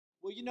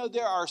Well,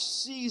 there are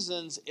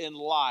seasons in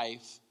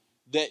life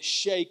that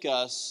shake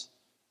us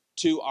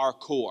to our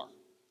core.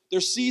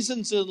 There's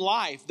seasons in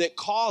life that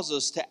cause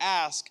us to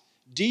ask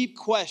deep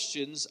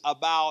questions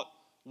about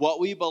what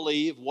we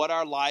believe, what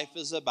our life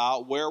is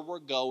about, where we're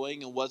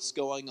going, and what's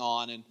going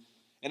on.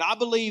 And I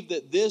believe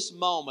that this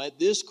moment,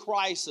 this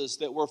crisis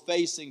that we're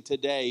facing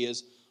today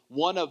is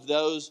one of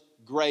those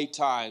great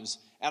times.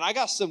 And I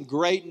got some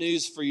great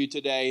news for you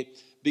today,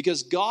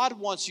 because God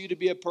wants you to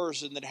be a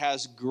person that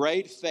has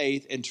great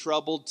faith in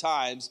troubled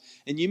times.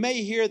 And you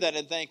may hear that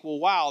and think, well,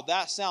 wow,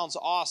 that sounds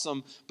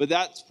awesome, but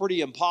that's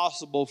pretty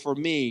impossible for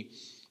me.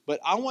 But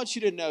I want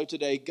you to know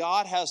today,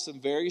 God has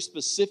some very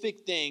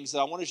specific things that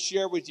I want to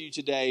share with you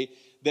today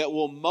that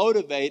will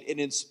motivate and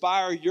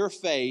inspire your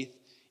faith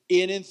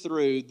in and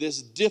through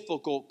this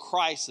difficult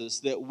crisis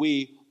that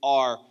we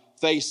are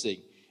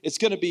facing. It's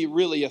going to be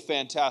really a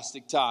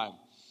fantastic time.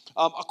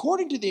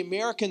 According to the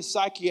American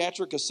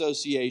Psychiatric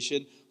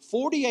Association,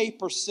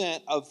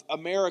 48% of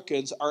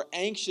Americans are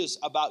anxious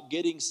about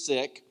getting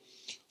sick,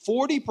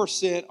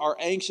 40% are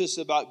anxious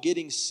about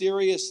getting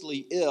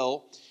seriously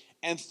ill,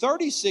 and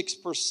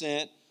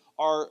 36%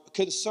 are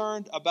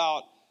concerned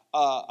about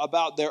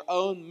their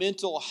own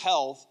mental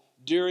health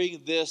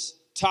during this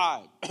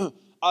time.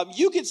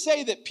 You could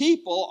say that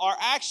people are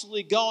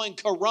actually going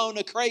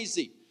corona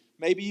crazy.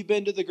 Maybe you've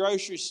been to the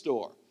grocery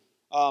store.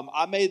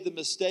 I made the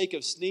mistake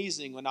of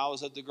sneezing when I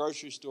was at the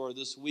grocery store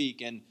this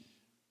week, and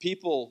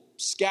people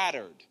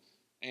scattered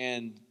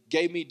and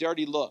gave me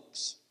dirty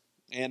looks,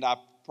 and I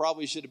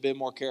probably should have been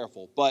more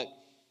careful. But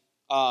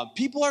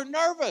people are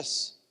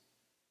nervous.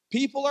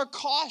 People are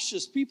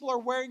cautious. People are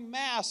wearing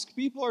masks.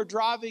 People are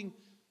driving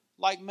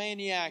like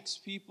maniacs.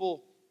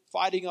 People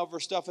fighting over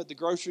stuff at the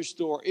grocery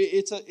store.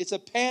 It's a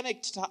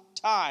panicked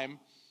time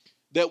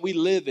that we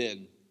live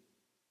in.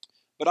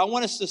 But I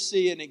want us to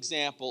see an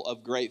example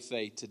of great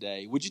faith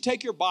today. Would you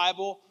take your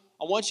Bible?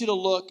 I want you to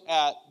look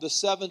at the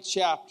 7th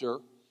chapter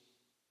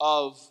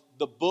of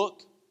the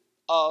book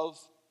of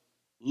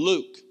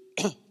Luke.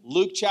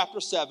 Luke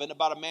chapter 7,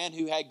 about a man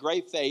who had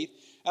great faith.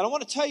 And I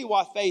want to tell you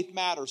why faith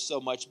matters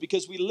so much,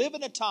 because we live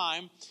in a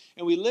time,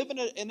 and we live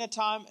in a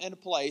time and a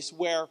place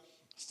where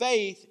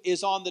faith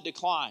is on the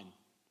decline.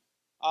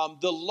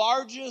 The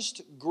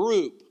largest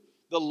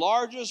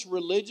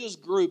religious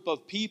group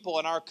of people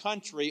in our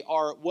country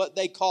are what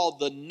they call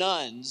the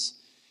nuns.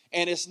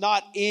 And it's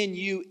not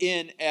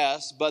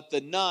N-U-N-S, but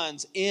the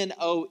nuns,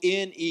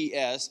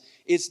 N-O-N-E-S.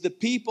 It's the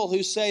people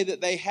who say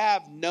that they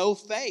have no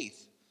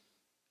faith.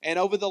 And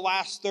over the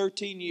last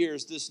 13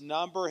 years, this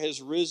number has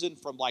risen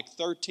from like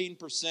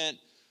 13%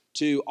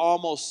 to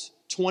almost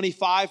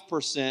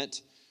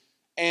 25%.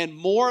 And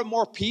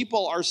more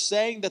people are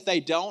saying that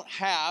they don't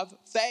have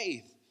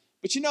faith.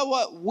 But you know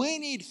what? We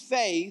need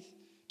faith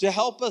to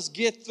help us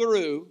get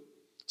through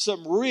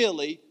some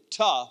really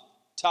tough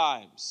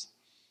times.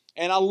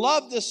 And I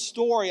love this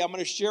story I'm going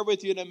to share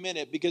with you in a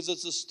minute, because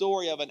it's a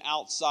story of an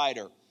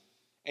outsider.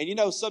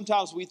 And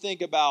sometimes we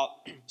think about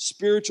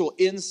spiritual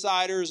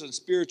insiders and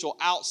spiritual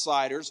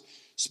outsiders.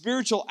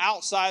 Spiritual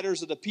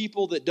outsiders are the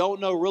people that don't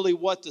know really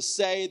what to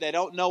say. They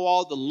don't know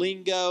all the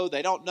lingo.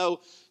 They don't know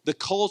the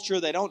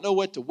culture. They don't know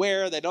what to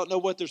wear. They don't know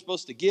what they're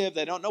supposed to give.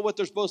 They don't know what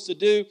they're supposed to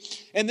do.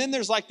 And then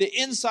there's like the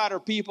insider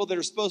people that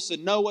are supposed to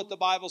know what the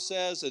Bible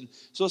says and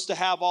supposed to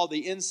have all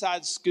the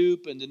inside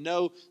scoop and to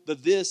know the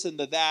this and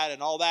the that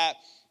and all that.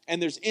 And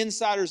there's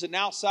insiders and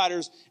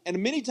outsiders. And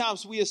many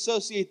times we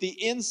associate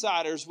the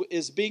insiders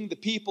as being the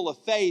people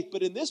of faith.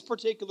 But in this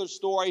particular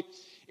story,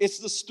 it's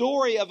the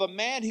story of a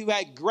man who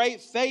had great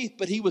faith,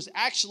 but he was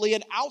actually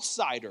an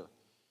outsider.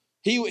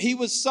 He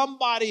was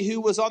somebody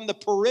who was on the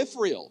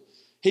peripheral.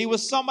 He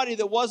was somebody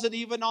that wasn't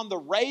even on the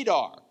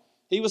radar.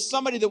 He was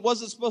somebody that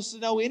wasn't supposed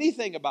to know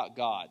anything about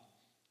God.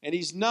 And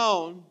he's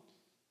known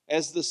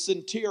as the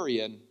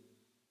centurion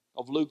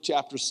of Luke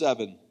chapter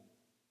 7.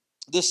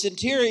 The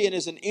centurion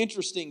is an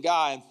interesting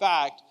guy. In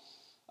fact,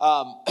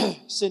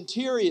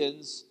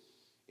 centurions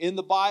in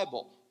the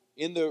Bible,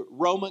 in the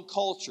Roman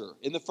culture,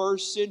 in the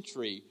first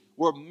century,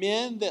 were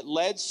men that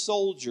led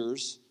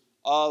soldiers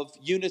of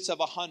units of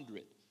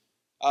 100.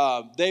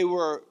 They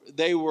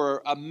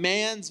were a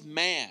man's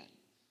man.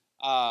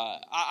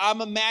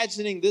 I'm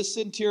imagining this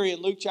centurion,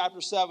 Luke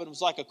chapter 7,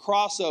 was like a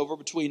crossover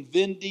between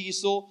Vin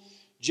Diesel,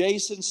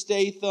 Jason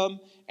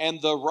Statham,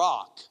 and The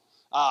Rock.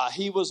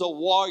 He was a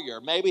warrior.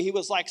 Maybe he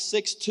was like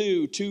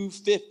 6'2",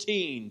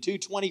 215,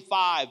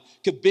 225,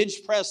 could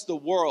bench press the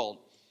world.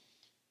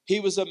 He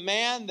was a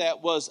man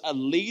that was a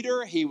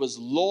leader. He was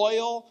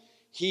loyal.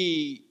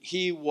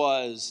 He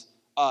was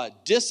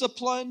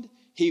disciplined.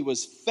 He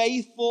was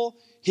faithful.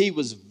 He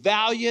was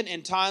valiant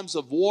in times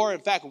of war.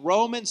 In fact,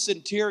 Roman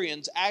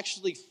centurions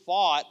actually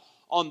fought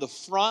on the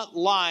front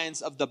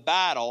lines of the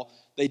battle.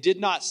 They did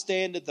not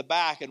stand at the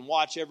back and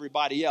watch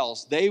everybody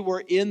else. They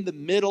were in the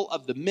middle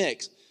of the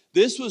mix.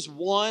 This was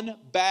one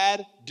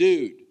bad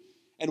dude.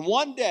 And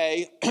one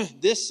day,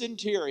 this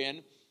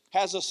centurion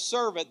has a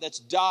servant that's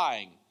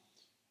dying.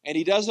 And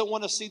he doesn't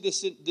want to see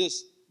this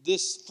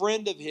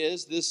friend of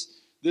his,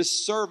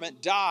 this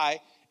servant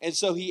die. And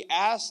so he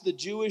asked the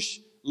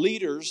Jewish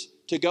leaders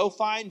to go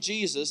find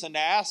Jesus and to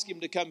ask him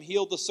to come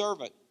heal the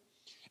servant.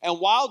 And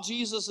while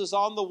Jesus is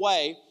on the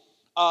way,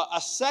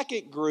 a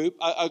second group,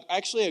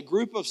 actually a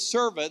group of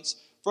servants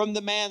from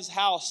the man's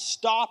house,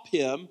 stop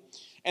him.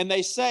 And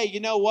they say, you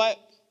know what?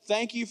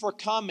 Thank you for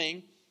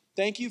coming.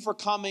 Thank you for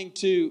coming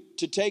to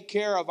take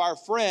care of our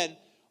friend.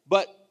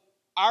 But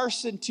our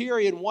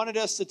centurion wanted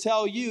us to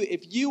tell you,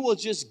 if you will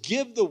just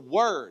give the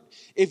word,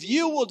 if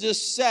you will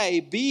just say,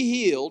 be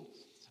healed,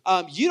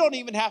 you don't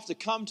even have to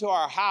come to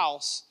our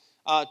house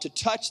to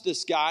touch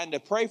this guy and to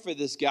pray for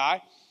this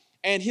guy,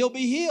 and he'll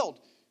be healed.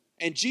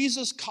 And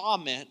Jesus'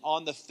 comment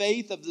on the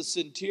faith of the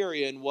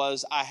centurion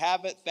was, I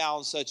haven't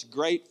found such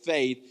great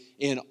faith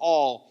in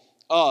all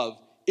of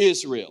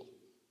Israel.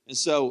 And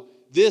so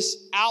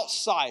this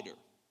outsider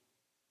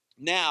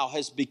now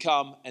has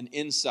become an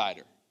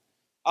insider.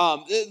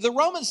 The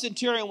Roman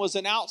centurion was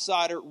an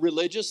outsider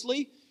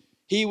religiously.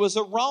 He was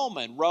a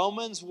Roman.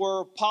 Romans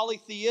were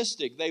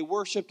polytheistic. They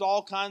worshiped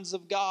all kinds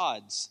of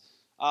gods.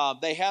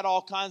 They had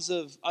all kinds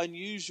of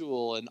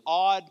unusual and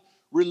odd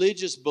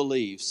religious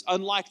beliefs,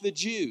 unlike the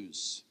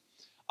Jews.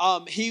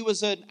 He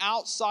was an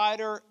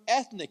outsider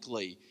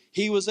ethnically.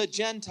 He was a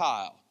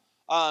Gentile.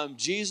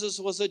 Jesus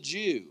was a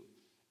Jew.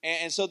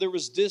 And so there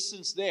was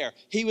distance there.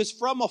 He was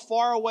from a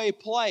faraway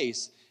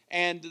place.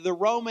 And the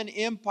Roman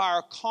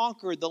Empire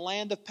conquered the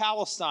land of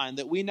Palestine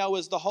that we know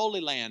as the Holy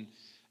Land.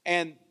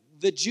 And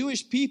the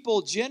Jewish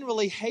people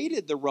generally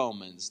hated the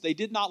Romans. They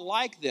did not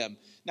like them.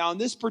 Now, in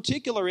this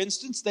particular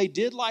instance, they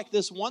did like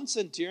this one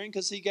centurion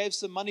because he gave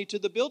some money to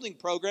the building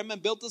program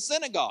and built the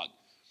synagogue.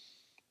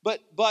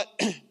 But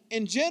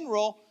in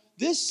general,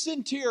 this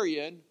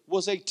centurion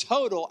was a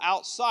total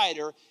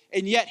outsider,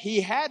 and yet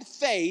he had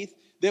faith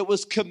that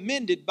was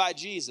commended by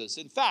Jesus.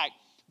 In fact,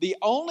 the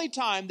only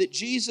time that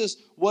Jesus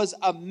was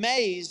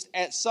amazed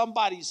at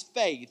somebody's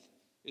faith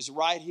is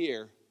right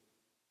here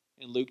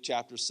in Luke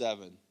chapter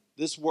 7.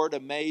 This word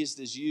amazed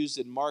is used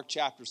in Mark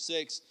chapter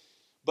 6,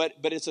 but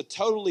it's a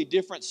totally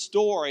different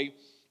story.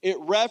 It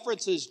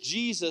references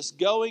Jesus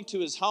going to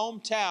his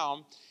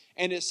hometown,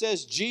 and it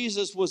says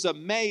Jesus was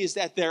amazed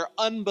at their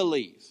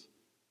unbelief.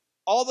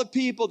 All the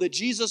people that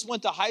Jesus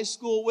went to high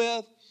school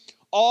with,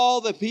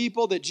 all the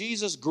people that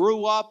Jesus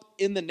grew up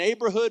in the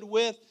neighborhood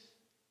with,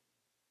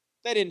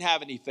 they didn't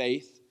have any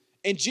faith.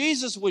 And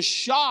Jesus was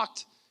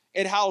shocked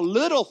at how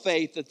little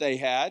faith that they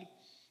had.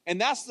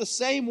 And that's the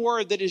same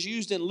word that is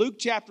used in Luke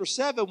chapter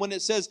 7 when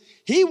it says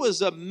he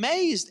was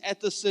amazed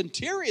at the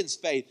centurion's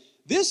faith.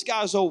 This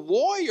guy's a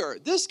warrior.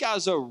 This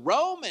guy's a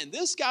Roman.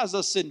 This guy's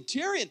a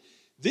centurion.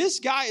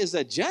 This guy is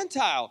a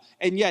Gentile.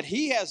 And yet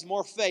he has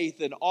more faith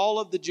than all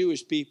of the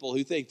Jewish people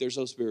who think they're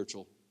so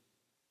spiritual.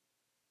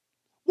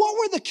 What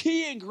were the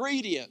key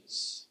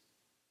ingredients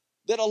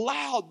that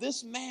allowed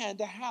this man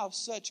to have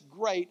such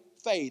great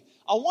faith?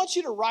 I want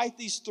you to write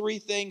these three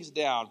things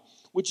down.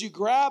 Would you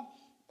grab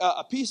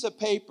a piece of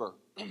paper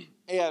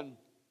and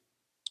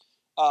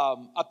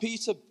a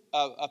piece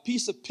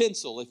of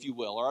pencil, if you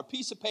will, or a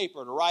piece of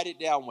paper to write it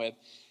down with?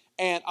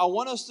 And I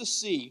want us to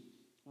see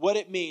what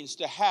it means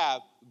to have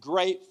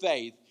great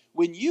faith.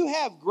 When you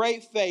have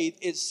great faith,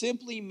 it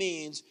simply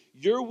means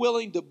you're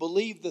willing to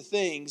believe the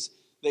things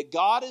that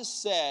God has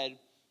said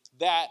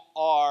that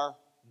are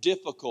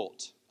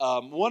difficult.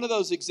 One of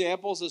those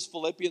examples is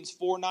Philippians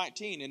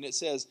 4:19, and it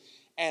says,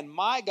 and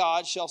my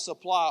God shall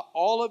supply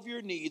all of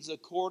your needs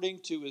according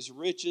to his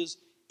riches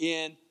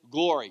in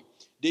glory.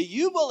 Do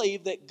you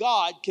believe that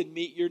God can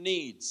meet your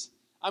needs?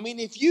 I mean,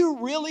 if you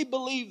really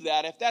believe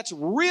that, if that's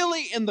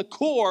really in the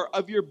core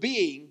of your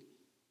being,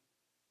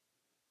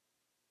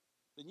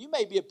 then you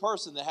may be a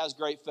person that has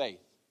great faith.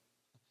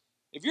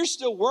 If you're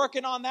still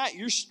working on that,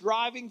 you're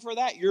striving for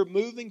that, you're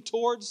moving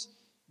towards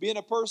being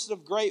a person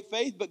of great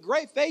faith. But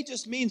great faith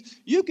just means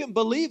you can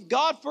believe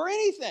God for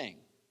anything.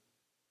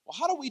 Well,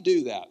 how do we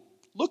do that?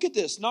 Look at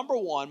this. Number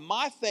one,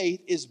 my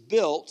faith is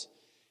built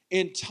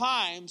in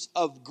times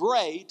of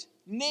great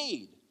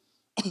need.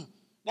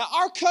 Now,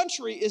 our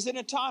country is in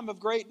a time of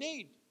great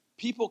need.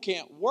 People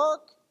can't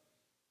work.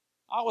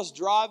 I was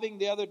driving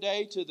the other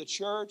day to the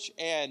church,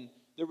 and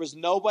there was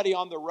nobody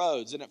on the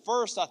roads. And at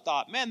first I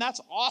thought, man,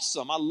 that's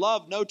awesome. I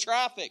love no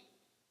traffic.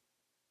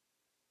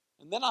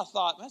 And then I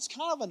thought, that's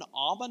kind of an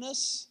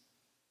ominous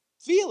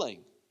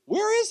feeling.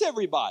 Where is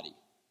everybody?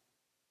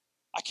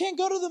 I can't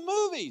go to the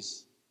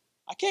movies.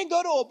 I can't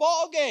go to a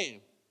ball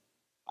game.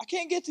 I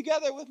can't get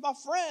together with my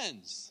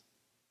friends.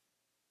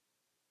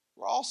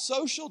 We're all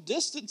social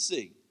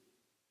distancing.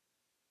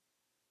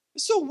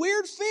 It's a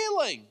weird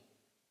feeling.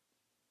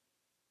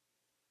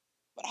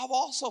 But I've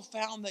also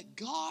found that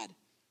God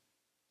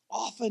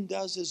often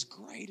does his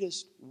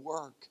greatest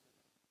work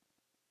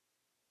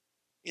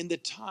in the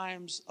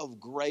times of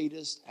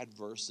greatest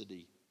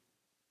adversity.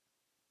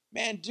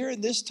 Man,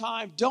 during this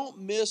time,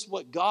 don't miss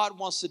what God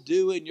wants to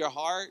do in your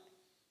heart.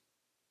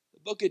 The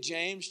book of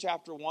James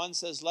chapter 1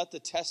 says, let the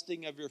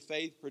testing of your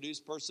faith produce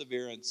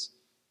perseverance.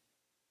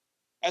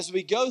 As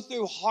we go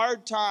through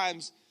hard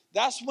times,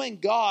 that's when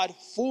God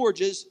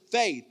forges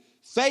faith.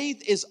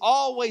 Faith is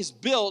always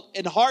built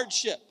in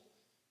hardship.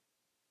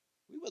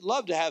 would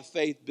love to have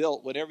faith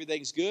built when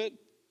everything's good.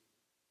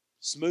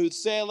 Smooth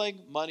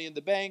sailing, money in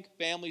the bank,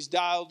 family's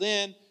dialed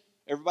in,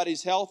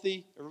 everybody's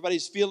healthy,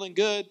 everybody's feeling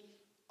good.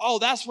 Oh,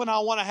 that's when I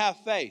want to have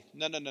faith.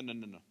 No.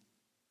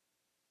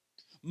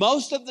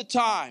 Most of the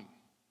time,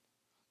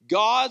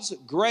 God's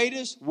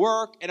greatest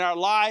work in our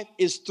life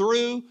is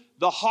through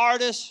the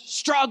hardest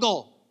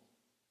struggle.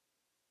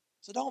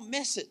 So don't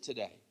miss it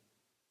today.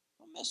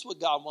 Don't miss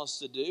what God wants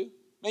to do.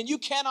 Man, you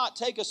cannot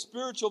take a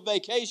spiritual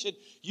vacation.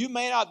 You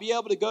may not be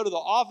able to go to the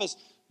office,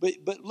 but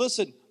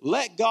listen,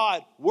 let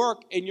God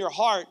work in your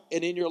heart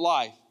and in your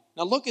life.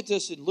 Now look at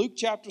this in Luke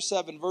chapter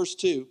 7, verse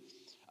 2.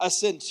 A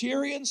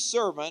centurion's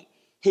servant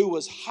who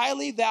was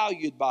highly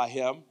valued by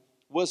him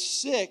was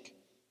sick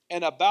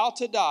and about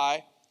to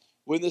die.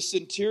 When the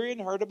centurion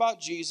heard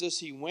about Jesus,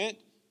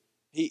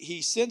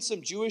 he sent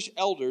some Jewish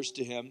elders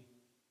to him,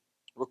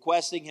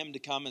 requesting him to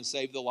come and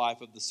save the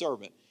life of the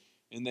servant.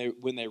 And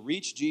when they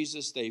reached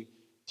Jesus, they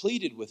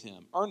pleaded with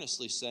him,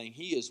 earnestly saying,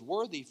 he is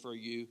worthy for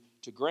you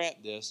to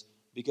grant this,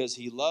 because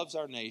he loves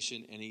our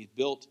nation and he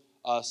built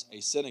us a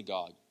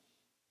synagogue.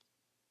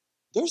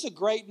 There's a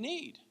great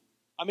need.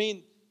 I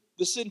mean,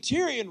 the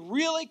centurion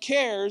really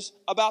cares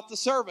about the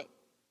servant.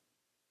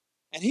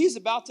 And he's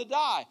about to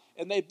die.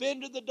 And they've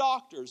been to the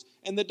doctors.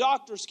 And the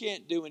doctors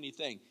can't do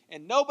anything.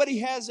 And nobody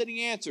has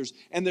any answers.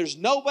 And there's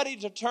nobody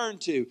to turn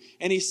to.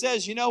 And he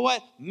says, you know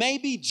what?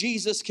 Maybe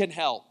Jesus can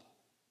help.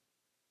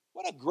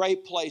 What a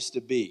great place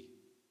to be.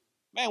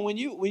 Man, when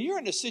you're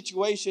in a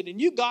situation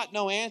and you got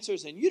no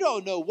answers and you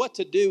don't know what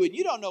to do and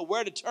you don't know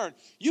where to turn,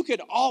 you can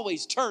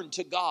always turn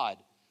to God.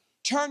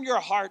 Turn your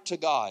heart to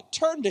God.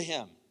 Turn to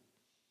Him.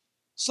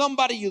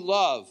 Somebody you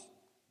love,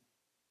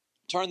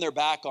 turn their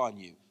back on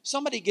you.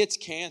 Somebody gets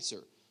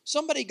cancer.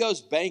 Somebody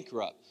goes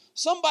bankrupt.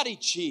 Somebody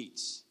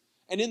cheats.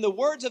 And in the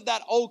words of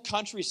that old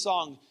country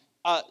song,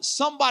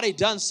 somebody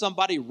done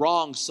somebody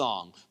wrong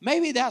song.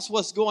 Maybe that's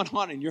what's going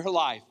on in your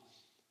life.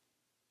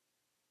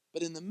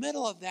 But in the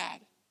middle of that,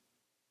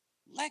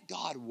 let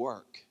God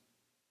work.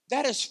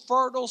 That is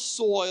fertile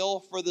soil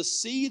for the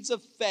seeds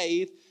of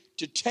faith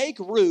to take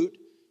root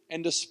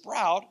and to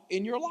sprout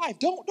in your life.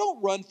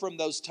 Don't run from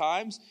those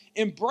times.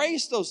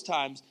 Embrace those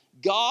times.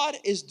 God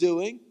is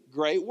doing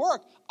great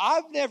work.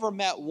 I've never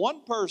met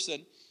one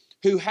person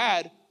who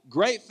had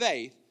great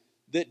faith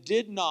that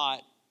did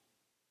not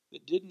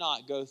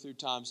go through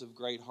times of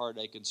great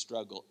heartache and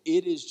struggle.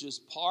 It is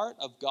just part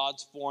of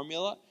God's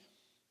formula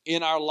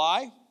in our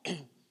life,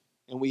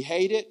 and we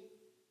hate it,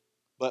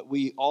 but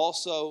we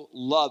also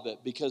love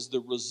it because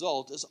the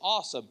result is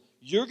awesome.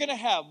 You're going to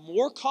have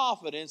more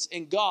confidence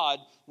in God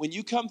when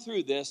you come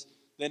through this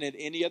than at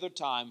any other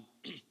time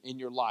in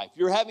your life.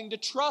 You're having to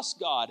trust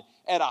God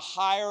at a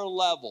higher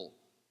level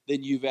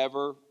than you've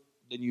ever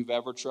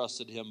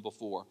trusted Him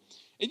before.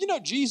 And you know,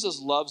 Jesus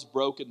loves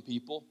broken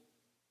people.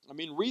 I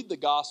mean, read the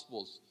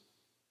Gospels.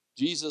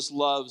 Jesus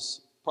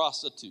loves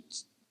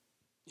prostitutes.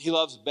 He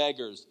loves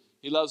beggars.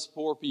 He loves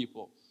poor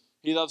people.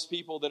 He loves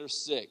people that are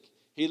sick.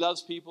 He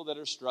loves people that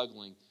are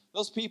struggling.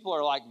 Those people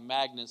are like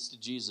magnets to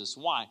Jesus.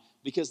 Why?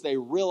 Because they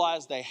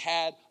realized they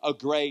had a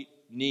great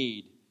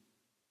need.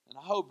 And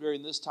I hope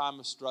during this time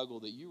of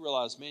struggle that you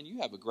realize, man, you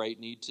have a great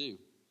need too.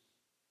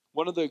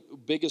 One of the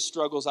biggest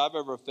struggles I've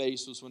ever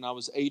faced was when I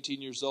was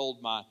 18 years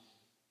old. My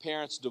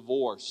parents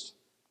divorced.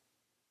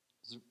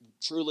 It was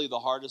truly the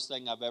hardest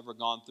thing I've ever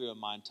gone through in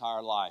my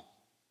entire life.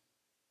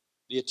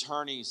 The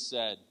attorneys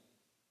said,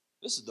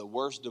 this is the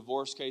worst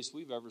divorce case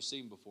we've ever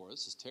seen before.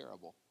 This is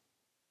terrible.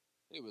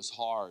 It was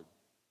hard.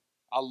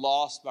 I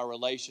lost my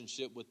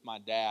relationship with my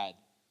dad.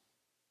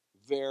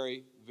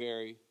 Very,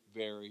 very,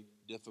 very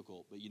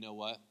difficult. But you know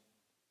what?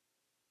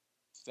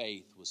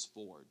 Faith was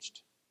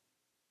forged.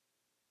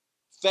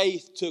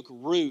 Faith took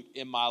root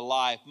in my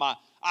life. I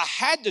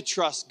had to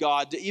trust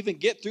God to even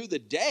get through the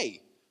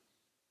day.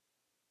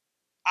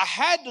 I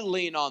had to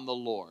lean on the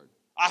Lord.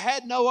 I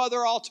had no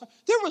other alternative.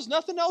 There was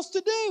nothing else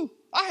to do.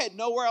 I had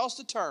nowhere else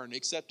to turn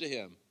except to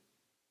Him.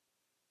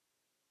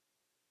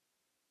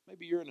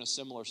 Maybe you're in a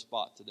similar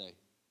spot today.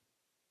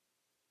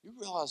 You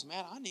realize,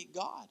 man, I need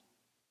God.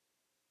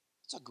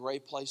 It's a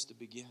great place to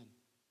begin.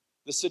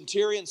 The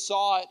centurion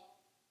saw it.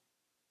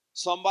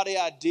 Somebody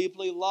I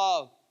deeply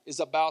love is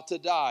about to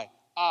die.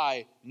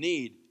 I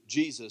need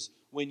Jesus.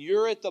 When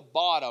you're at the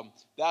bottom,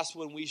 that's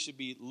when we should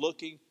be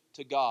looking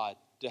to God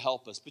to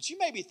help us. But you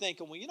may be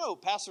thinking, well, you know,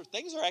 Pastor,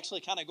 things are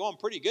actually kind of going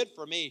pretty good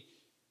for me.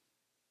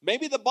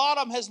 Maybe the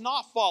bottom has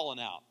not fallen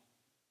out.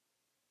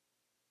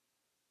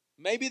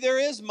 Maybe there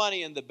is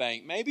money in the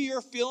bank. Maybe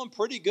you're feeling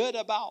pretty good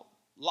about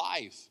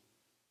life.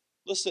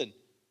 Listen,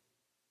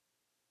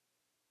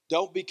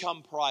 don't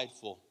become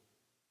prideful.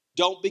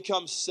 Don't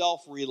become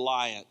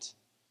self-reliant.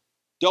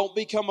 Don't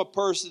become a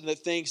person that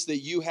thinks that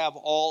you have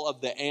all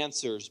of the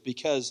answers,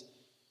 because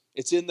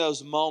it's in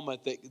those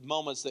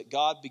moments that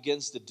God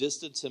begins to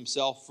distance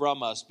Himself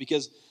from us,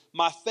 because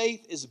my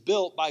faith is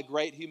built by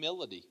great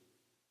humility.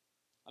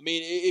 I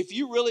mean, if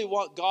you really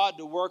want God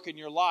to work in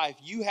your life,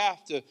 you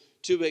have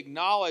to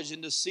acknowledge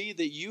and to see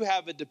that you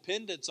have a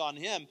dependence on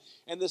Him.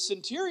 And the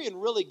centurion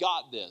really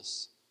got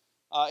this.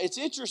 It's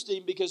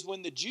interesting because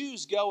when the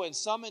Jews go and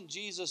summon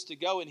Jesus to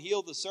go and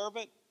heal the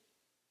servant,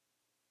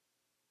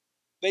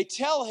 they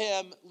tell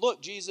him,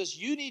 look, Jesus,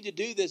 you need to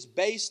do this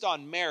based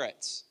on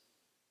merits.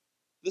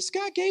 This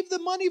guy gave the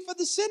money for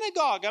the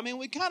synagogue. I mean,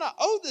 we kind of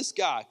owe this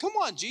guy. Come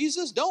on,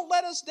 Jesus, don't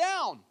let us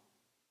down.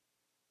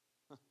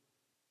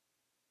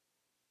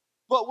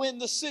 But when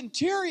the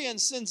centurion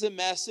sends a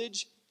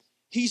message,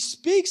 he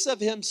speaks of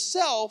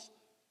himself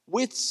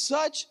with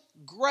such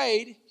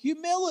great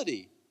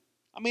humility.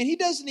 I mean, he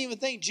doesn't even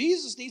think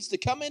Jesus needs to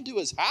come into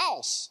his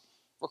house,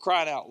 for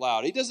crying out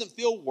loud. He doesn't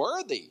feel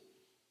worthy.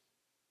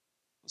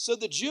 So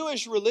the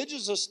Jewish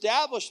religious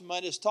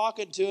establishment is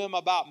talking to him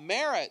about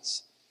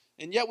merits.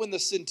 And yet when the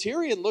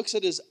centurion looks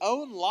at his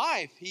own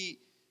life, he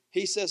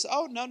says,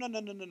 oh, no.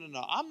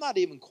 I'm not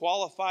even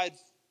qualified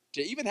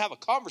to even have a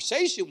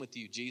conversation with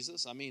you,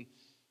 Jesus. I mean,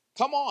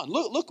 come on.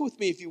 Look with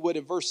me, if you would,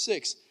 in verse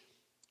 6.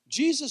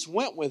 Jesus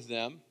went with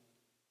them,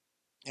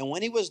 and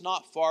when he was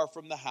not far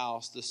from the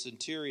house, the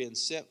centurion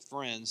sent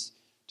friends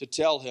to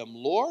tell him,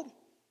 Lord,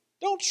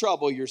 don't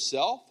trouble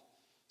yourself,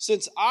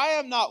 since I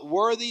am not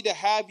worthy to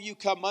have you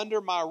come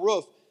under my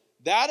roof.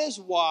 That is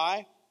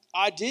why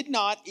I did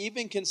not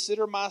even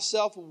consider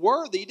myself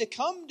worthy to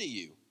come to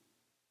you.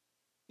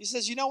 He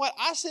says, you know what?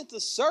 I sent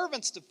the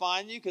servants to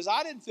find you because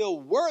I didn't feel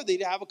worthy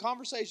to have a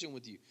conversation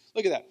with you.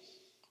 Look at that.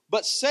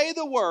 But say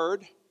the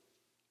word,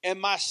 and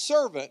my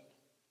servant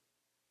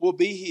will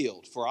be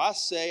healed. For I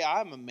say I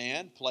am a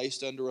man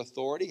placed under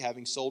authority,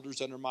 having soldiers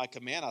under my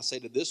command. I say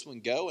to this one,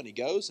 go, and he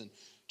goes, and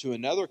to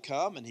another,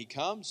 come, and he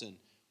comes, and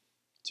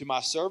to my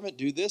servant,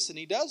 do this, and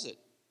he does it.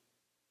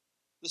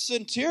 The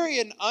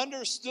centurion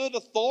understood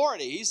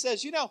authority. He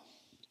says, you know,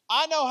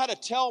 I know how to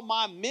tell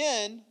my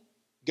men,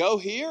 go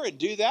here and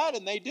do that,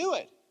 and they do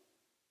it.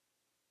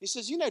 He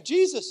says, you know,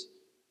 Jesus,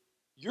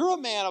 you're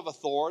a man of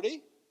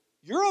authority.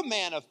 You're a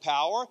man of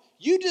power.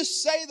 You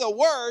just say the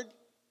word,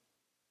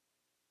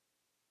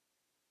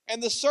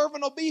 and the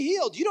servant will be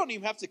healed. You don't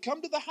even have to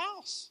come to the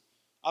house.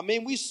 I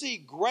mean, we see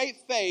great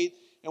faith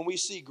and we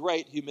see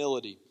great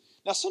humility.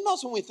 Now,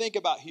 sometimes when we think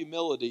about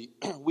humility,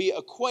 we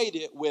equate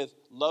it with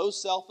low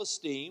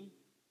self-esteem,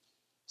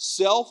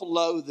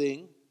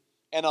 self-loathing,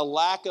 and a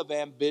lack of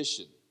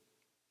ambition.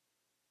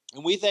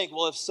 And we think,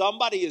 well, if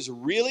somebody is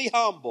really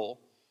humble,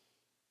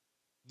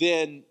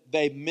 then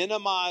they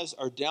minimize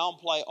or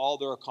downplay all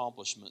their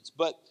accomplishments.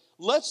 But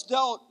let's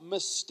don't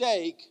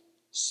mistake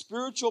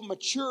spiritual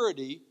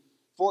maturity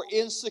for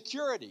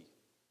insecurity.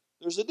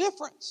 There's a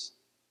difference.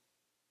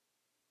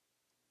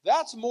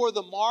 That's more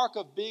the mark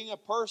of being a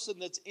person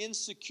that's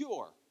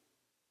insecure,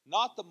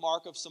 not the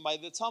mark of somebody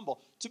that's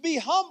humble. To be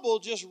humble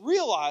just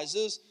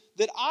realizes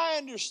that I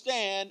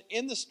understand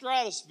in the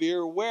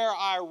stratosphere where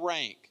I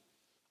rank.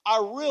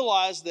 I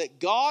realize that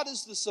God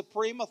is the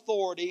supreme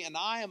authority and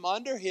I am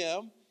under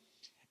him.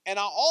 And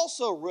I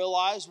also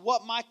realize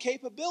what my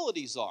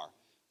capabilities are.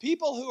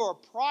 People who are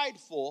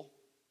prideful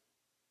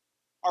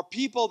are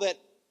people that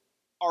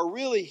are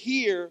really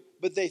here,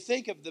 but they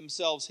think of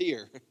themselves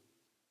here.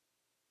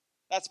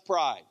 That's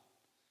pride.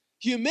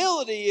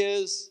 Humility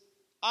is,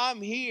 I'm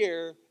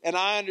here and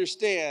I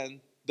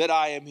understand that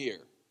I am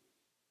here.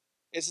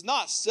 It's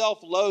not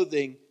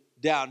self-loathing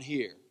down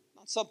here.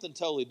 Not something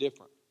totally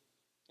different.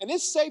 And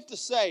it's safe to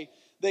say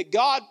that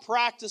God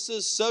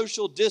practices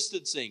social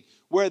distancing.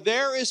 Where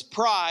there is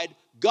pride,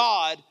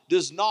 God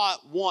does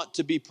not want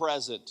to be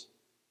present.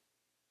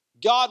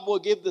 God will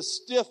give the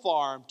stiff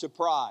arm to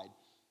pride.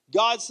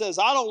 God says,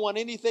 I don't want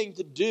anything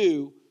to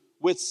do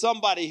with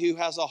somebody who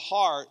has a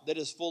heart that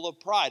is full of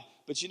pride.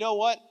 But you know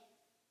what?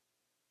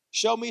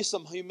 Show me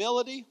some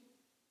humility,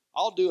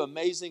 I'll do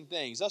amazing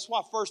things. That's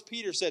why 1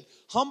 Peter said,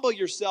 humble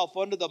yourself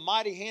under the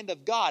mighty hand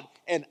of God,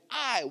 and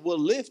I will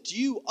lift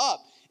you up.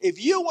 If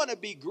you want to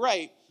be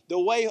great, the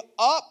way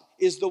up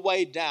is the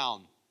way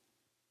down.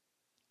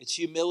 It's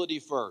humility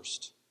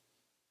first.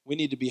 We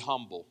need to be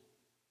humble.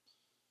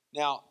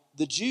 Now,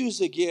 the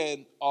Jews,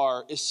 again,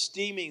 are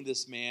esteeming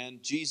this man.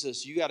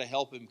 Jesus, you got to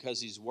help him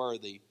because he's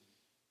worthy.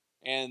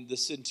 And the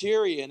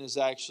centurion is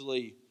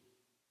actually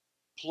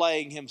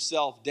playing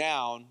himself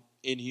down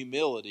in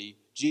humility.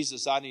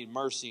 Jesus, I need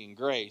mercy and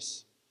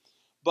grace.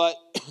 But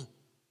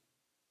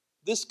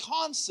this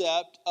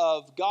concept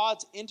of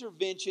God's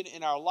intervention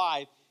in our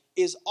life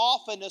is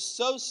often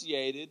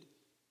associated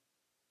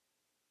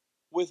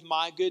with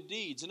my good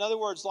deeds. In other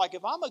words, like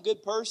if I'm a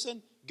good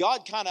person,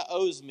 God kind of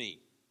owes me.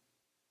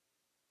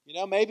 You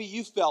know, maybe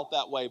you felt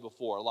that way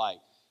before. Like,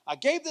 I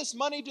gave this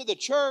money to the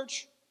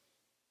church.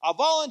 I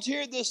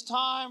volunteered this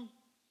time.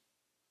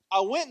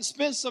 I went and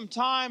spent some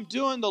time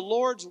doing the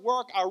Lord's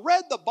work. I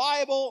read the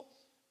Bible.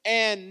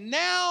 And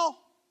now,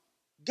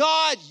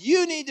 God,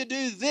 you need to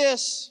do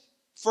this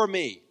for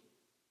me.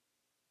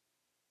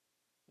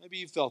 Maybe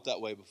you felt that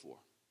way before.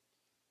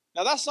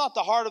 Now, that's not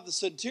the heart of the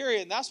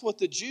centurion. That's what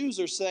the Jews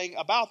are saying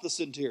about the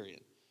centurion.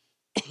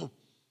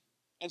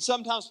 And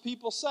sometimes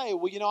people say,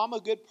 well, you know, I'm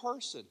a good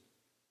person.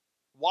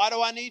 Why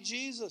do I need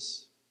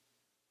Jesus?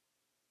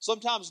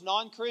 Sometimes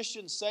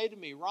non-Christians say to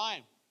me,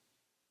 Ryan,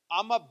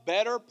 I'm a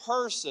better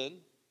person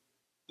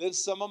than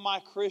some of my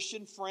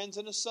Christian friends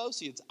and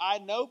associates. I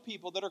know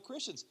people that are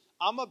Christians.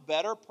 I'm a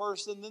better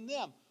person than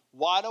them.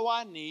 Why do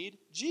I need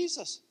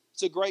Jesus?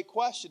 It's a great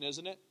question,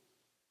 isn't it?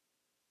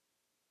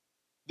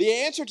 The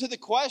answer to the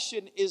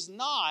question is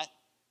not,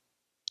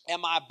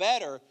 am I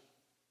better?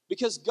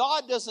 Because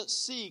God doesn't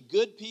see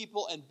good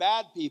people and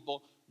bad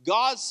people.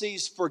 God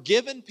sees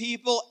forgiven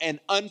people and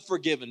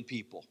unforgiven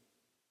people.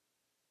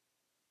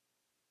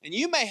 And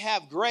you may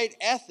have great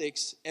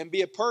ethics and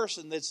be a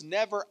person that's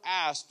never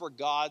asked for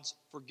God's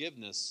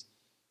forgiveness.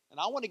 And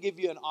I want to give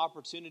you an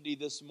opportunity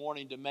this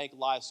morning to make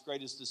life's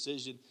greatest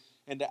decision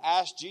and to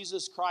ask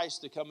Jesus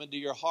Christ to come into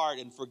your heart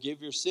and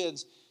forgive your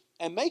sins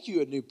and make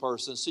you a new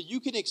person so you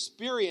can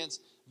experience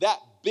that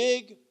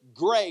big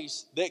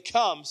grace that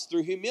comes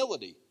through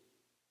humility.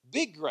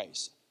 Big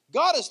grace.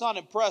 God is not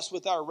impressed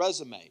with our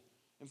resume.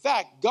 In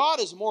fact, God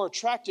is more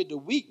attracted to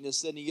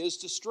weakness than he is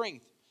to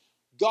strength.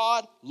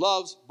 God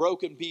loves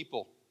broken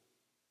people.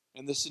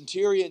 And the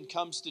centurion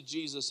comes to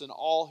Jesus in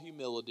all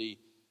humility,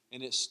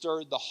 and it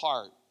stirred the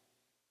heart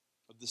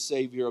of the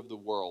Savior of the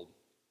world.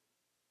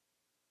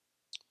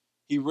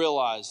 He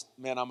realized,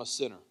 man, I'm a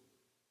sinner.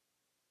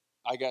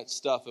 I got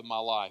stuff in my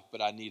life,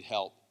 but I need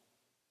help.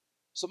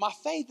 So my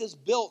faith is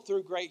built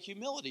through great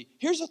humility.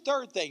 Here's a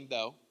third thing,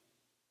 though.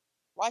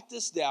 Write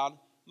this down.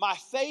 My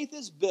faith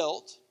is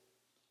built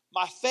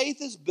by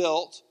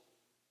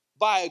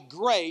a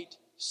great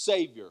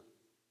Savior.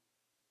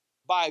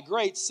 By a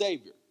great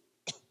Savior.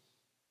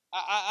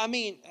 I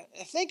mean,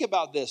 think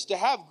about this. To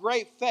have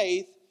great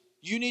faith,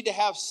 you need to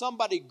have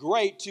somebody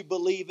great to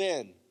believe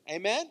in.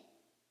 Amen?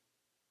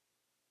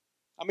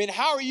 I mean,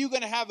 how are you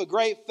going to have a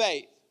great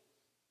faith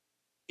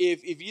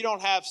if you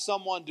don't have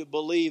someone to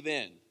believe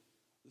in?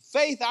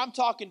 Faith I'm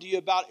talking to you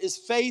about is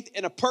faith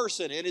in a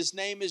person, and his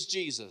name is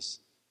Jesus.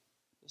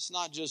 It's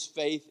not just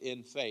faith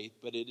in faith,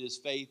 but it is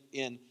faith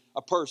in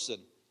a person.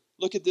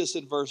 Look at this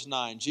in verse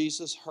 9.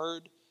 Jesus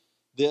heard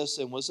this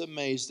and was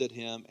amazed at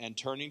him, and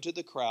turning to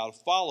the crowd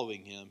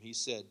following him, he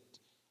said,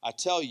 I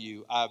tell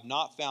you, I have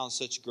not found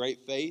such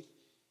great faith,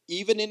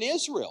 even in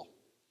Israel.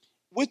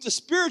 With the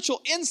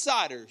spiritual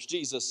insiders,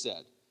 Jesus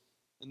said.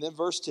 And then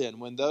verse 10,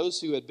 when those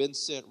who had been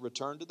sent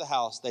returned to the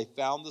house, they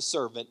found the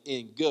servant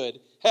in good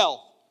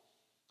health.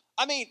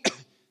 I mean,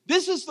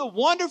 this is the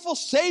wonderful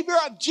Savior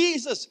of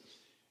Jesus.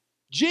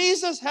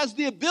 Jesus has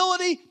the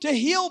ability to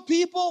heal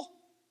people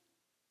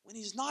when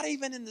he's not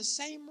even in the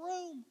same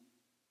room.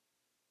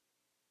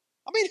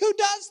 I mean, who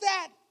does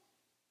that?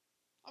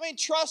 I mean,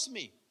 trust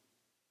me,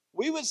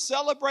 we would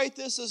celebrate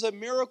this as a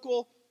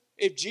miracle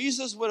if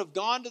Jesus would have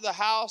gone to the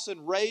house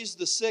and raised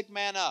the sick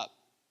man up.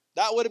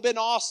 That would have been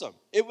awesome.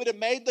 It would have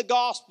made the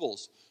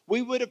Gospels.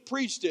 We would have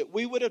preached it.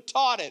 We would have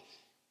taught it.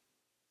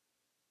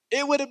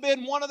 It would have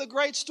been one of the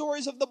great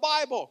stories of the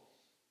Bible.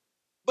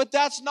 But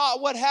that's not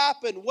what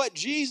happened. What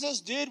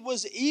Jesus did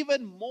was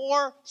even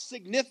more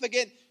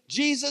significant.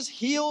 Jesus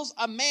heals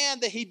a man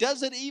that he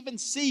doesn't even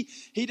see.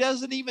 He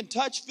doesn't even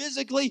touch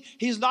physically.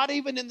 He's not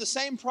even in the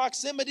same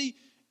proximity.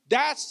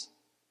 That's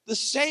the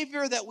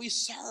Savior that we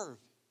serve.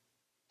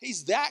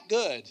 He's that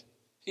good.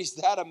 He's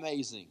that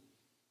amazing.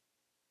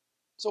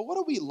 So what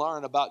do we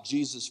learn about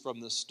Jesus from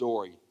this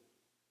story?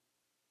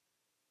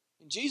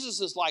 And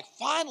Jesus is like,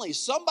 finally,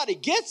 somebody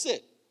gets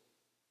it.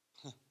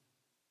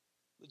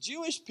 The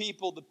Jewish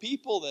people, the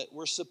people that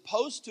were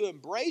supposed to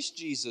embrace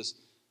Jesus,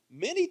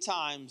 many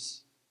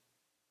times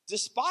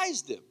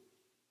despised him.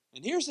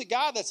 And here's a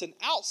guy that's an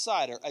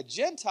outsider, a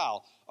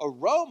Gentile, a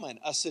Roman,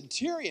 a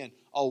centurion,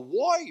 a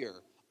warrior,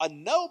 a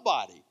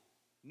nobody.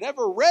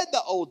 Never read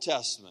the Old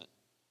Testament.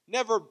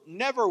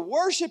 Never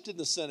worshiped in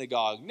the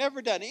synagogue.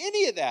 Never done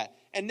any of that.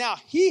 And now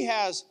he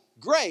has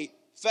great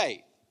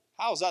faith.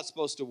 How is that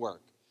supposed to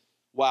work?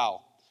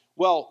 Wow.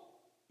 Well,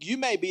 you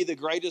may be the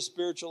greatest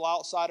spiritual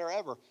outsider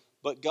ever,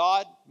 but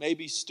God may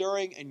be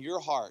stirring in your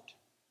heart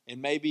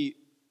and maybe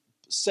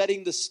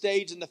setting the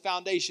stage and the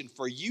foundation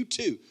for you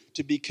too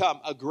to become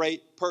a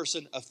great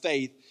person of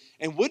faith.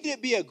 And wouldn't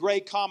it be a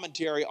great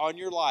commentary on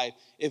your life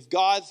if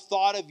God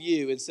thought of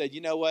you and said,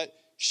 you know what?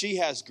 She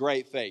has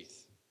great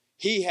faith.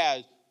 He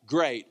has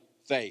great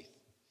faith.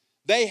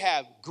 They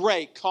have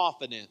great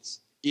confidence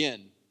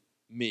in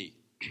me.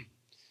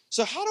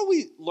 So how do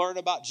we learn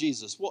about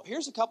Jesus? Well,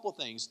 here's a couple of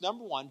things.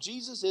 Number one,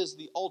 Jesus is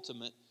the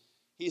ultimate.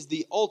 He's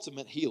the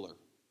ultimate healer.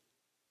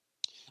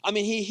 I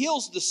mean, he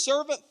heals the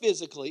servant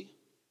physically,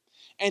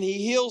 and he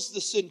heals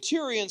the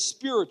centurion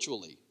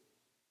spiritually.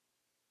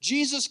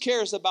 Jesus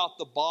cares about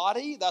the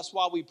body. That's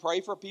why we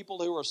pray for people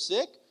who are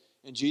sick,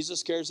 and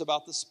Jesus cares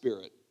about the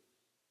spirit.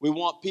 We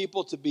want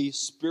people to be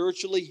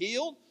spiritually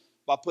healed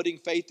by putting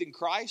faith in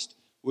Christ.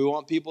 We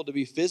want people to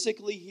be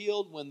physically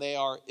healed when they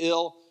are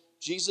ill.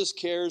 Jesus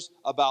cares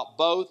about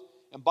both.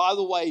 And by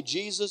the way,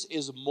 Jesus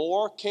is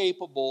more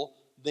capable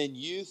than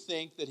you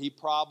think that he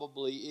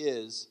probably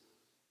is.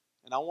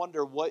 And I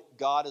wonder what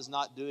God is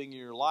not doing in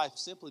your life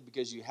simply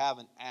because you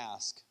haven't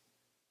asked.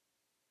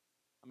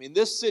 I mean,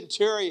 this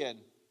centurion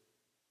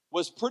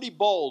was pretty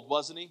bold,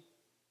 wasn't he?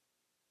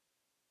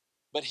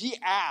 But he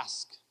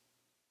asked.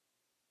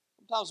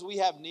 Sometimes we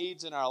have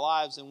needs in our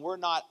lives and we're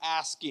not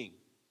asking.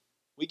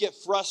 We get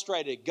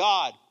frustrated.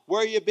 God,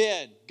 where you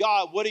been?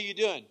 God, what are you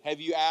doing? Have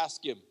you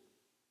asked him?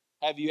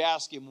 Have you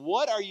asked him?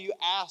 What are you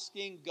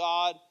asking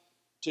God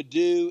to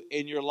do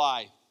in your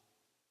life?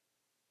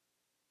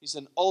 He's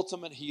an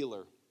ultimate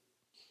healer.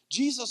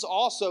 Jesus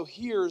also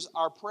hears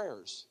our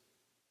prayers.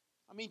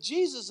 I mean,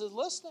 Jesus is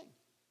listening.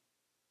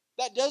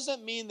 That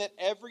doesn't mean that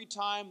every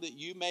time that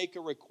you make a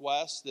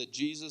request that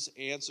Jesus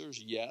answers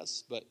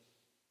yes, but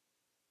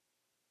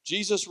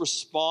Jesus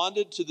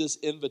responded to this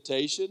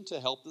invitation to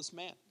help this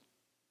man.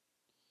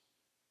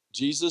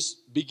 Jesus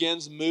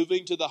begins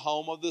moving to the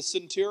home of the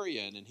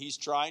centurion, and he's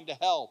trying to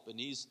help, and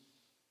he's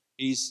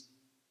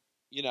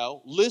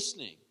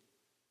listening.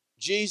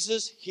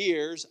 Jesus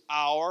hears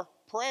our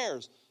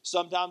prayers.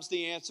 Sometimes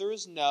the answer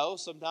is no.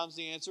 Sometimes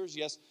the answer is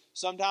yes.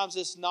 Sometimes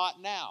it's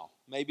not now.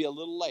 Maybe a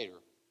little later.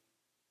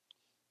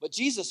 But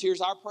Jesus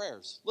hears our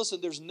prayers. Listen,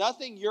 there's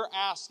nothing you're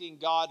asking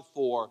God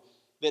for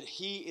that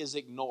he is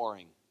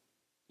ignoring.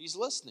 He's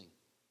listening.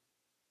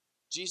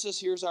 Jesus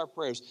hears our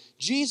prayers.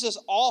 Jesus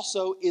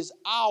also is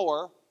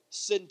our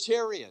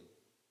centurion.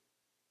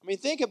 I mean,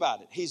 think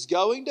about it. He's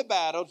going to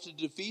battle to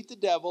defeat the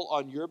devil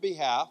on your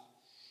behalf,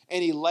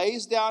 and he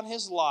lays down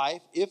his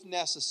life if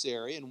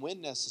necessary and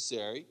when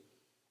necessary.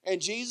 And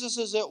Jesus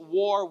is at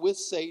war with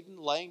Satan,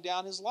 laying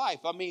down his life.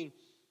 I mean,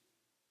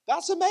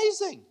 that's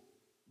amazing.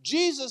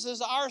 Jesus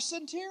is our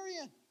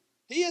centurion.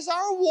 He is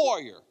our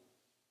warrior.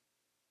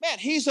 Man,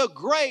 he's a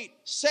great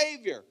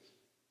Savior.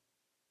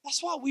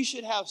 That's why we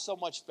should have so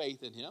much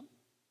faith in him.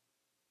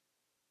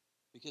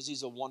 Because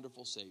he's a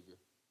wonderful Savior.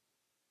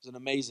 He's an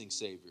amazing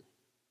Savior.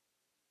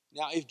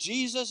 Now, if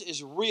Jesus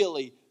is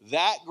really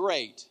that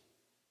great,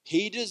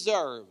 he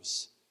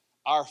deserves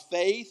our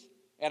faith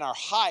and our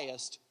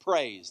highest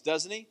praise,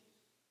 doesn't he?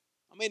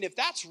 I mean, if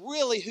that's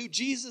really who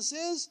Jesus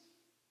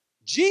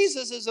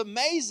is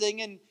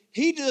amazing, and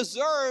he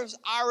deserves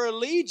our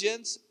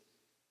allegiance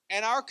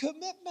and our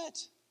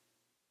commitment.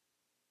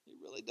 He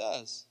really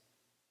does.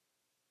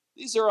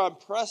 These are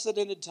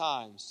unprecedented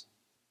times,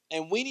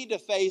 and we need to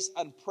face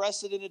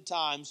unprecedented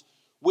times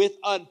with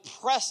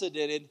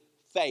unprecedented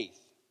faith.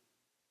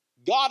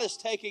 God is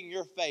taking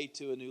your faith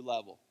to a new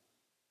level.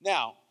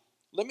 Now,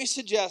 let me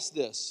suggest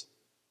this.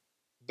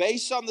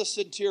 Based on the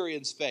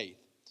centurion's faith,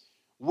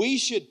 we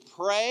should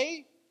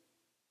pray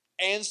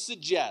and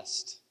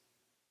suggest.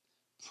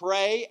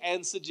 Pray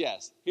and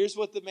suggest. Here's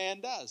what the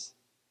man does.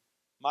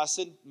 My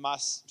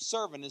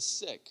servant is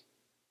sick.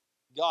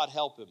 God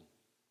help him.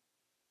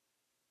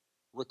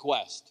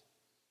 Request.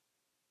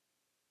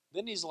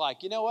 Then he's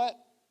like, you know what?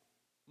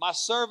 My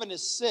servant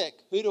is sick.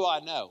 Who do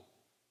I know?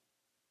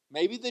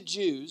 Maybe the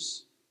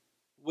Jews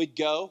would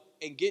go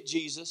and get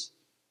Jesus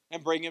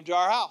and bring him to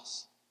our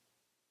house.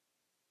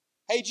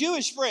 Hey,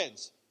 Jewish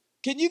friends,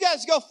 can you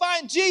guys go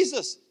find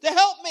Jesus to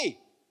help me?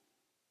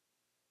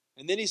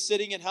 And then he's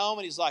sitting at home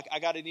and he's like, I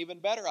got an even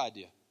better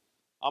idea.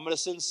 I'm going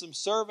to send some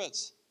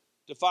servants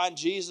to find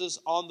Jesus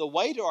on the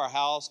way to our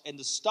house and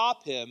to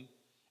stop him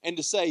and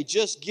to say,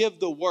 just give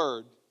the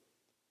word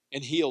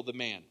and heal the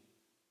man.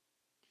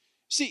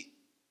 See,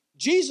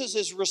 Jesus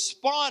is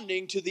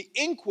responding to the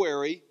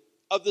inquiry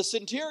of the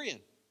centurion.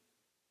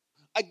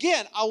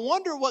 Again, I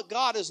wonder what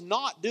God is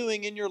not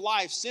doing in your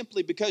life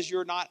simply because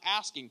you're not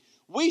asking.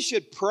 We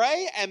should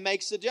pray and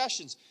make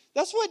suggestions.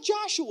 That's what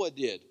Joshua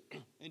did.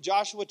 In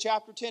Joshua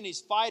chapter 10,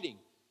 he's fighting,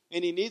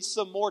 and he needs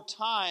some more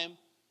time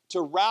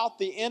to rout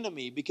the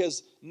enemy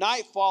because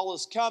nightfall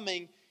is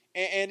coming,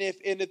 and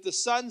if the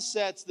sun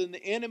sets, then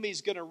the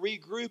enemy's going to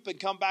regroup and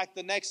come back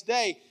the next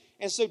day.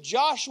 And so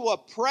Joshua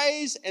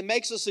prays and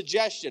makes a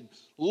suggestion.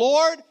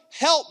 Lord,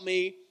 help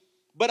me,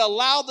 but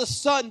allow the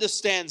sun to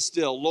stand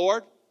still,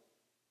 Lord.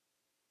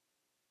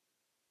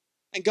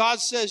 And God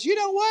says, you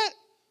know what?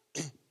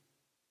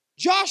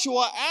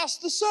 Joshua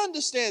asked the sun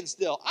to stand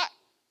still.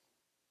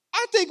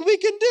 I think we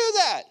can do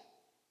that.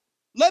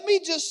 Let me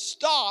just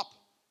stop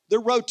the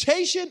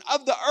rotation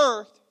of the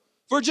earth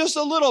for just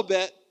a little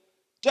bit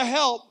to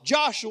help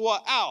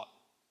Joshua out.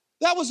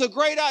 That was a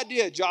great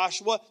idea,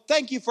 Joshua.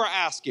 Thank you for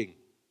asking.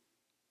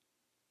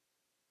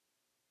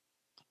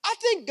 I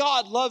think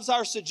God loves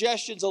our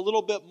suggestions a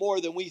little bit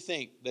more than we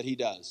think that he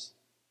does.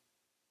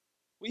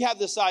 We have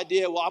this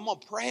idea, well, I'm going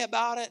to pray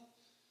about it,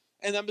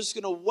 and I'm just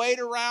going to wait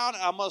around,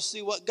 and I'm going to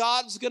see what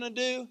God's going to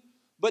do.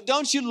 But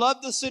don't you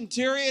love the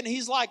centurion?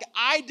 He's like,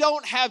 I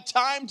don't have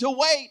time to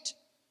wait.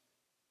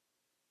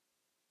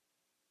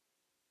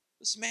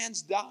 This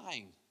man's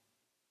dying.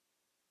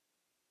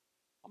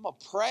 I'm going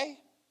to pray.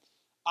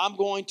 I'm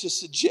going to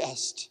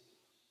suggest.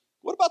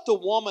 What about the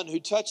woman who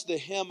touched the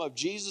hem of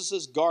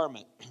Jesus'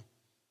 garment?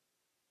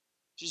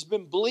 She's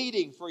been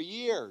bleeding for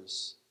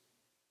years.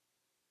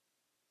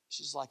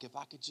 She's like, if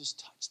I could just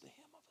touch the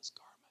hem of his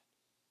garment.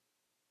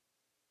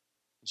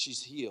 And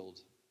she's healed.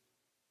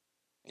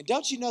 And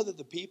don't you know that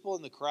the people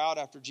in the crowd,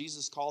 after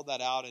Jesus called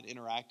that out and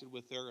interacted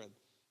with her and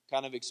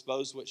kind of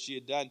exposed what she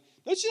had done,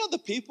 don't you know the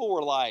people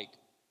were like,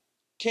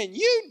 can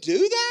you do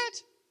that?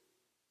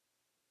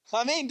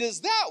 I mean,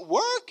 does that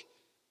work?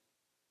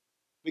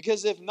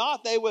 Because if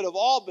not, they would have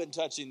all been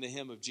touching the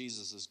hem of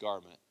Jesus'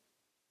 garment.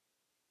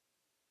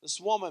 This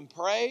woman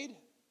prayed,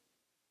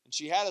 and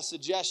she had a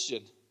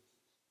suggestion.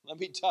 Let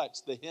me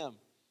touch the hem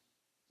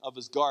of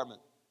his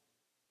garment.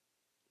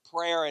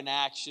 Prayer in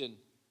action.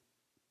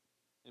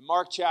 In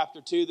Mark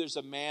chapter 2, there's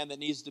a man that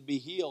needs to be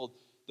healed.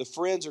 The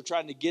friends are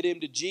trying to get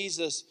him to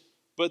Jesus,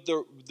 but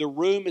the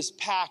room is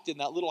packed in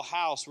that little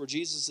house where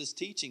Jesus is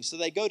teaching. So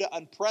they go to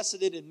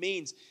unprecedented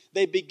means.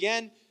 They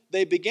begin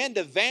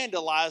to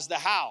vandalize the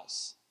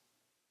house.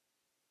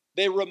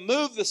 They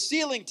remove the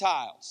ceiling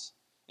tiles,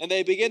 and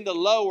they begin to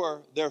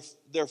lower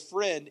their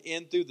friend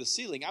in through the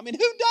ceiling. I mean, who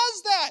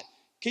does that?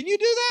 Can you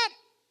do that?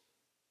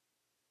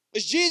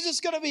 Is Jesus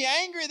going to be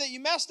angry that you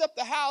messed up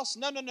the house?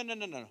 No.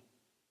 The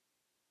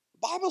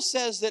Bible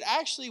says that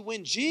actually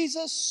when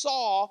Jesus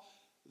saw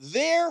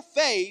their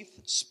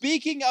faith,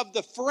 speaking of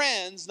the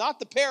friends, not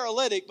the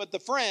paralytic, but the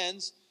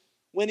friends,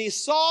 when he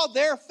saw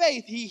their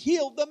faith, he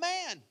healed the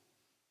man.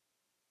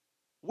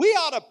 We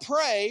ought to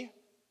pray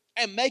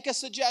and make a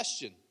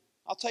suggestion.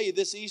 I'll tell you,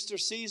 this Easter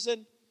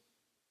season,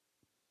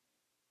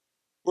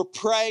 we're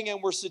praying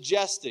and we're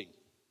suggesting.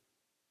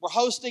 We're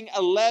hosting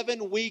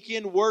 11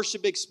 weekend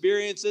worship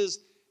experiences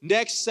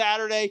next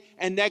Saturday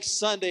and next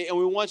Sunday, and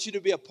we want you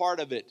to be a part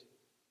of it.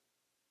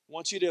 We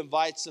want you to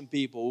invite some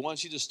people. We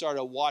want you to start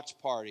a watch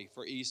party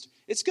for Easter.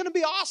 It's going to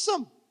be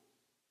awesome.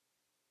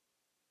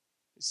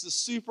 It's the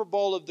Super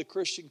Bowl of the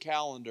Christian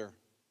calendar.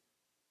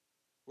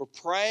 We're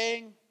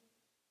praying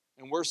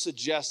and we're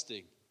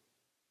suggesting,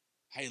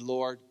 hey,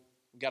 Lord,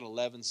 we've got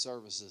 11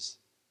 services.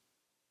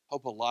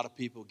 Hope a lot of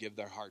people give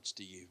their hearts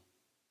to you.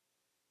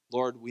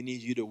 Lord, we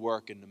need you to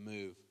work and to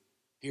move.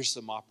 Here's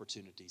some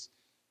opportunities.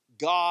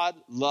 God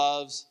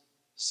loves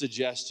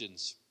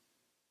suggestions.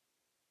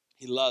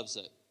 He loves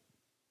it.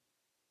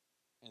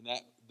 And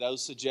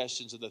those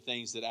suggestions are the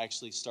things that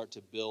actually start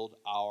to build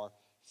our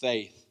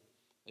faith.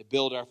 They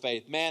build our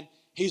faith. Man,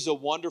 he's a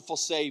wonderful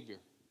Savior.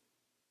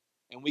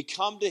 And we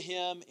come to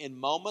him in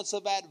moments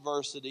of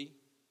adversity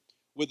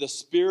with a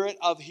spirit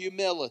of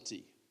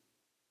humility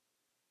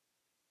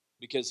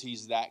because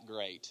he's that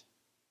great.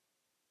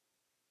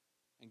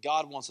 And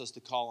God wants us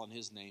to call on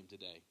his name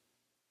today.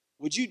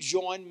 Would you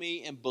join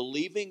me in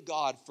believing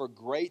God for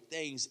great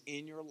things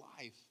in your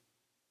life,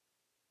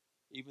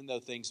 even though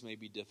things may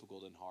be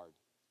difficult and hard?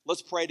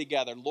 Let's pray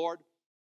together. Lord,